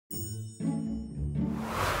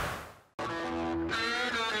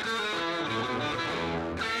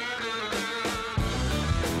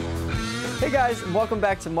Hey guys, and welcome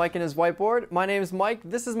back to Mike and his whiteboard. My name is Mike,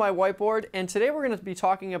 this is my whiteboard, and today we're going to be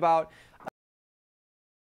talking about a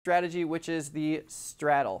strategy which is the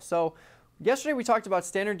straddle. So yesterday we talked about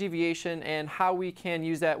standard deviation and how we can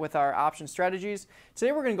use that with our option strategies.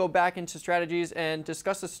 Today we're going to go back into strategies and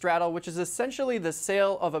discuss a straddle, which is essentially the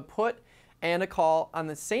sale of a put and a call on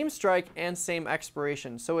the same strike and same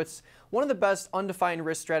expiration. So it's one of the best undefined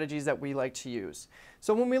risk strategies that we like to use.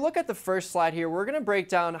 So when we look at the first slide here, we're going to break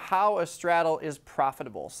down how a straddle is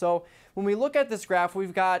profitable. So when we look at this graph,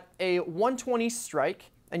 we've got a 120 strike,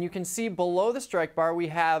 and you can see below the strike bar we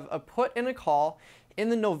have a put and a call in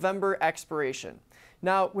the November expiration.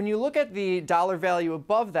 Now, when you look at the dollar value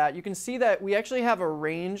above that, you can see that we actually have a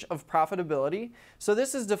range of profitability. So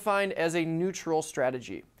this is defined as a neutral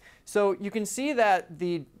strategy. So you can see that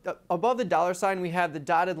above the dollar sign we have the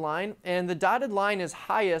dotted line, and the dotted line is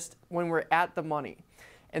highest when we're at the money.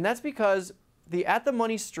 And that's because the at the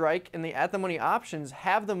money strike and the at the money options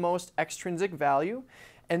have the most extrinsic value,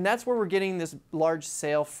 and that's where we're getting this large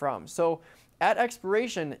sale from. So at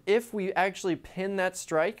expiration, if we actually pin that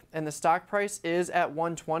strike and the stock price is at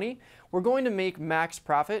 120, we're going to make max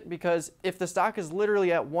profit, because if the stock is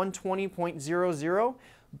literally at 120.00,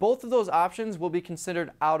 both of those options will be considered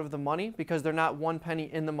out of the money because they're not 1 penny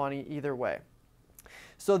in the money either way.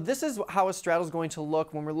 So this is how a straddle is going to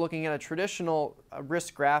look when we're looking at a traditional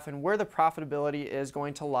risk graph and where the profitability is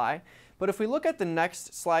going to lie. But if we look at the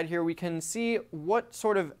next slide here, we can see what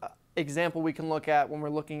sort of example we can look at when we're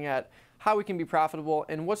looking at how we can be profitable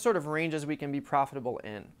and what sort of ranges we can be profitable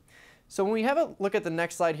in. So when we have a look at the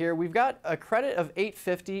next slide here, we've got a credit of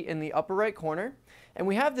 $850 in the upper right corner, and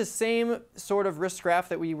we have the same sort of risk graph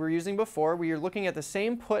that we were using before. We are looking at the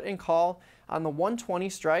same put and call on the 120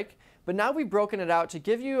 strike, but now we've broken it out to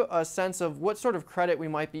give you a sense of what sort of credit we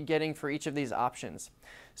might be getting for each of these options.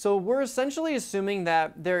 So we're essentially assuming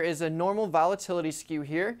that there is a normal volatility skew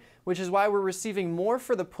here, which is why we're receiving more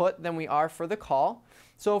for the put than we are for the call.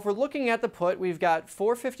 So if we're looking at the put, we've got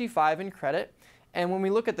 $455 in credit. And when we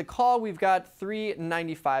look at the call, we've got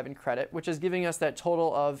 $395 in credit, which is giving us that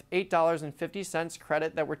total of $8.50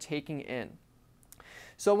 credit that we're taking in.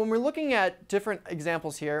 So when we're looking at different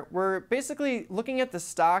examples here, we're basically looking at the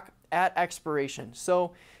stock at expiration.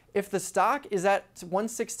 So if the stock is at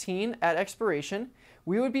 116 at expiration,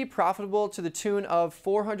 we would be profitable to the tune of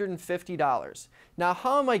 $450. Now,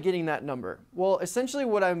 how am I getting that number? Well, essentially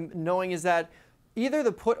what I'm knowing is that either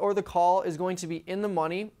the put or the call is going to be in the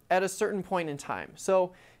money at a certain point in time.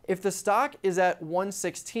 So if the stock is at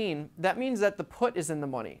 116, that means that the put is in the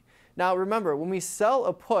money. Now remember, when we sell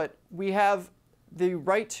a put, we have the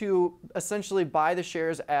right to essentially buy the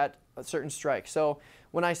shares at a certain strike. So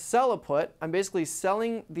when I sell a put, I'm basically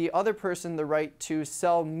selling the other person the right to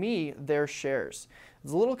sell me their shares.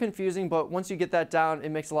 It's a little confusing, but once you get that down, it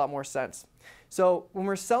makes a lot more sense. So when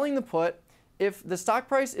we're selling the put, if the stock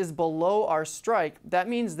price is below our strike, that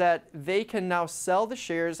means that they can now sell the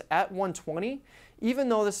shares at 120, even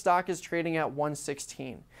though the stock is trading at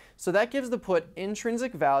 116. So that gives the put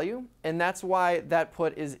intrinsic value, and that's why that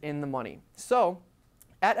put is in the money. So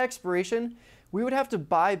at expiration, we would have to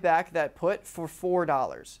buy back that put for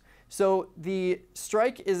 $4. So the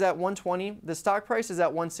strike is at 120, the stock price is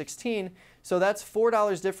at 116, so that's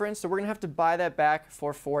 $4 difference, so we're going to have to buy that back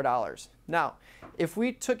for $4. Now, if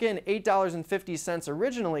we took in $8.50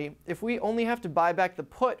 originally, if we only have to buy back the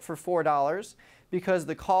put for $4 because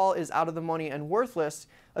the call is out of the money and worthless,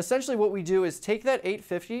 essentially what we do is take that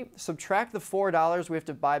 $8.50, subtract the $4 we have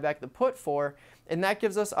to buy back the put for, and that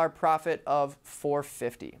gives us our profit of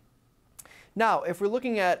 $4.50. Now, if we're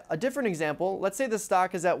looking at a different example, let's say the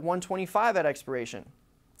stock is at 125 at expiration.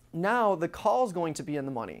 Now the call is going to be in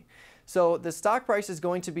the money. So the stock price is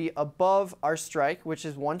going to be above our strike, which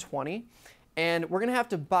is 120, and we're going to have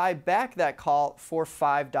to buy back that call for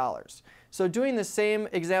 $5. So doing the same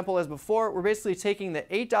example as before, we're basically taking the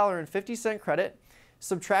 $8.50 credit,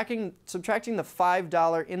 subtracting the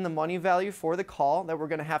 $5 in the money value for the call that we're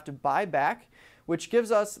going to have to buy back, which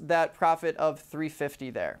gives us that profit of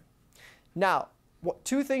 $3.50 there. Now,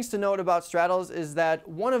 two things to note about straddles is that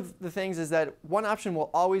one of the things is that one option will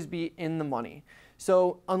always be in the money.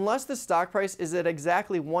 So unless the stock price is at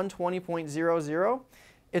exactly 120.00,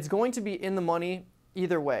 it's going to be in the money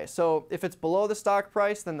either way. So if it's below the stock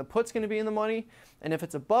price, then the put's going to be in the money, and if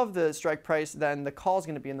it's above the strike price, then the call's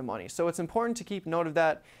going to be in the money. So it's important to keep note of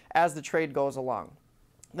that as the trade goes along.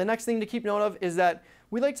 The next thing to keep note of is that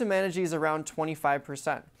we like to manage these around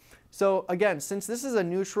 25%. So again, since this is a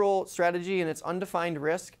neutral strategy and it's undefined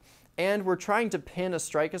risk, and we're trying to pin a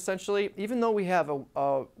strike essentially, even though we have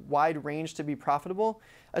a wide range to be profitable,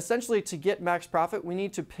 essentially to get max profit, we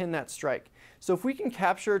need to pin that strike. So if we can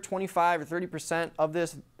capture 25 or 30% of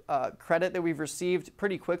this credit that we've received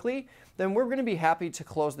pretty quickly, then we're going to be happy to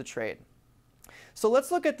close the trade. So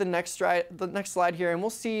let's look at the next slide here, and we'll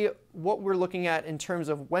see what we're looking at in terms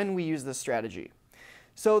of when we use this strategy.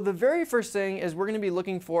 So the very first thing is we're going to be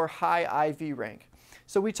looking for high IV rank.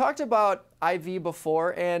 So we talked about IV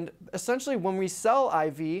before, and essentially when we sell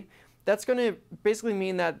IV, that's going to basically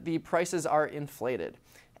mean that the prices are inflated.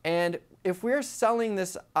 And if we're selling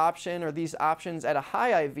this option or these options at a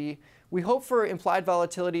high IV, we hope for implied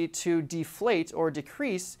volatility to deflate or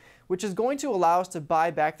decrease, which is going to allow us to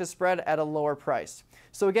buy back the spread at a lower price.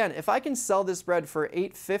 So again, if I can sell this spread for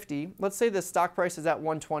 $8.50, let's say the stock price is at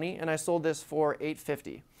 $120 and I sold this for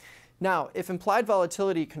 $8.50. Now, if implied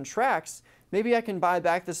volatility contracts, maybe I can buy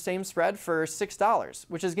back the same spread for $6,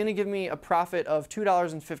 which is going to give me a profit of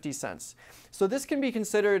 $2.50. So this can be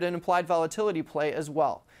considered an implied volatility play as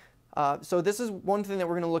well. So this is one thing that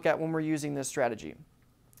we're going to look at when we're using this strategy.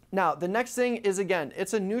 Now, the next thing is, again,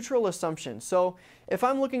 it's a neutral assumption. So if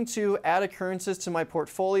I'm looking to add occurrences to my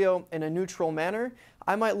portfolio in a neutral manner,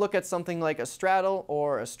 I might look at something like a straddle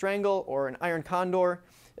or a strangle or an iron condor.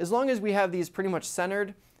 As long as we have these pretty much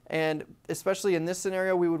centered, and especially in this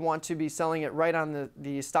scenario, we would want to be selling it right on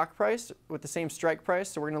the stock price with the same strike price.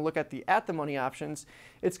 So we're going to look at the at-the-money options.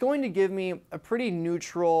 It's going to give me a pretty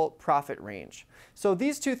neutral profit range. So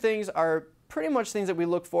these two things are pretty much things that we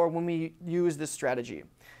look for when we use this strategy.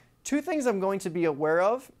 Two things I'm going to be aware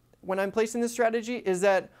of when I'm placing this strategy is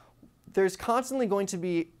that there's constantly going to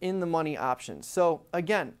be in-the-money options. So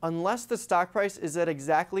again, unless the stock price is at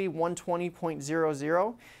exactly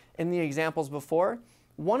 120.00 in the examples before,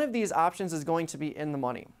 one of these options is going to be in the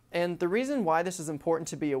money. And the reason why this is important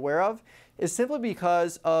to be aware of is simply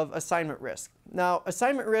because of assignment risk. Now,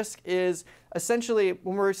 assignment risk is essentially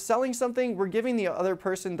when we're selling something, we're giving the other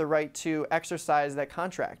person the right to exercise that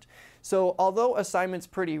contract. So although assignment's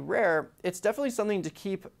pretty rare, it's definitely something to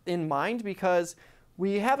keep in mind because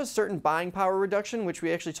we have a certain buying power reduction, which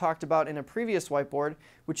we actually talked about in a previous whiteboard,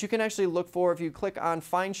 which you can actually look for if you click on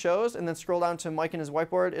Find Shows and then scroll down to Mike and his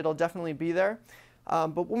whiteboard. It'll definitely be there.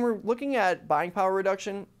 But when we're looking at buying power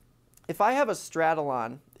reduction, if I have a straddle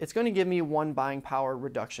on, it's going to give me one buying power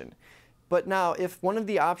reduction. But now if one of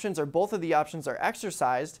the options or both of the options are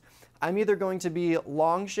exercised, I'm either going to be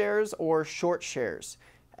long shares or short shares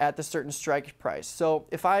at the certain strike price. So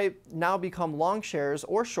if I now become long shares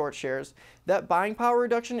or short shares, that buying power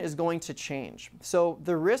reduction is going to change. So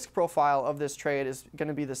the risk profile of this trade is going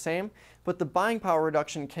to be the same, but the buying power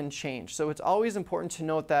reduction can change. So it's always important to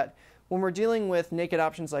note that when we're dealing with naked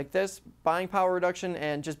options like this, buying power reduction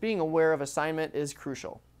and just being aware of assignment is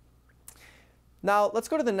crucial. Now let's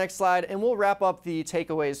go to the next slide and we'll wrap up the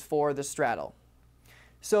takeaways for the straddle.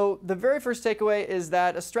 So the very first takeaway is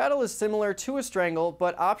that a straddle is similar to a strangle,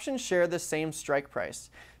 but options share the same strike price.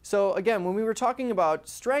 So again, when we were talking about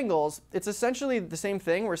strangles, it's essentially the same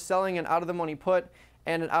thing. We're selling an out-of-the-money put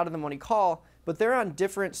and an out-of-the-money call, but they're on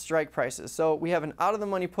different strike prices. So we have an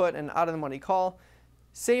out-of-the-money put and out-of-the-money call,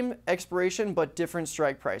 same expiration, but different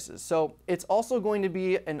strike prices. So it's also going to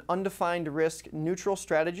be an undefined risk neutral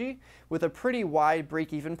strategy with a pretty wide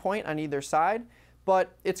break-even point on either side,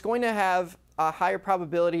 but it's going to have a higher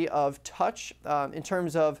probability of touch in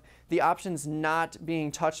terms of the options not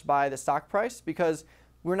being touched by the stock price because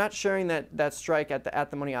we're not sharing that strike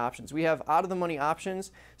at the money options. We have out of the money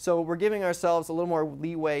options, so we're giving ourselves a little more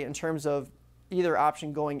leeway in terms of either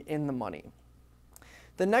option going in the money.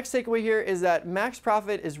 The next takeaway here is that max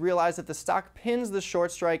profit is realized if the stock pins the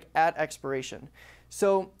short strike at expiration.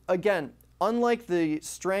 So again, unlike the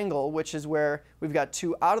strangle, which is where we've got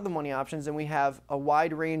two out of the money options and we have a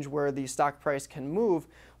wide range where the stock price can move,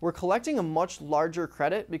 we're collecting a much larger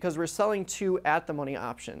credit because we're selling two at the money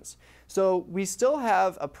options. So we still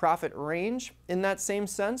have a profit range in that same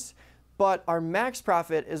sense, but our max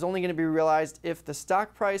profit is only going to be realized if the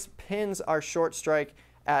stock price pins our short strike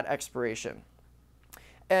at expiration.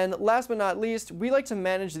 And last but not least, we like to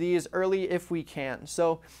manage these early if we can.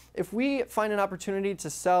 So if we find an opportunity to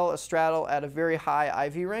sell a straddle at a very high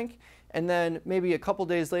IV rank, and then maybe a couple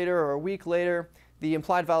days later or a week later, the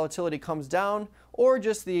implied volatility comes down, or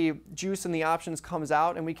just the juice in the options comes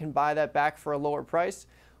out and we can buy that back for a lower price,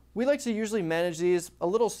 we like to usually manage these a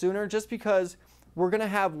little sooner just because we're going to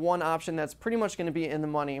have one option that's pretty much going to be in the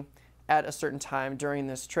money at a certain time during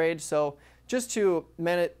this trade. So just to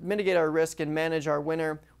mitigate our risk and manage our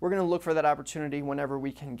winner, we're going to look for that opportunity whenever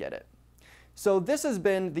we can get it. So this has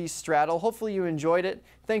been the straddle. Hopefully you enjoyed it.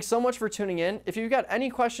 Thanks so much for tuning in. If you've got any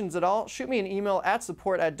questions at all, shoot me an email at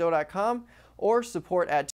support@doe.com or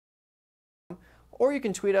support@, or you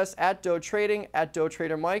can tweet us at doe trading, at doe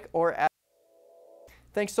trader Mike, or at.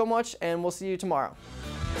 Thanks so much, and we'll see you tomorrow.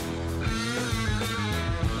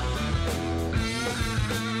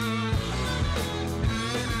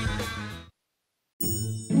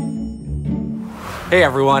 Hey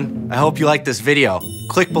everyone, I hope you liked this video.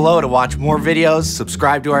 Click below to watch more videos,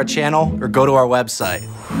 subscribe to our channel, or go to our website.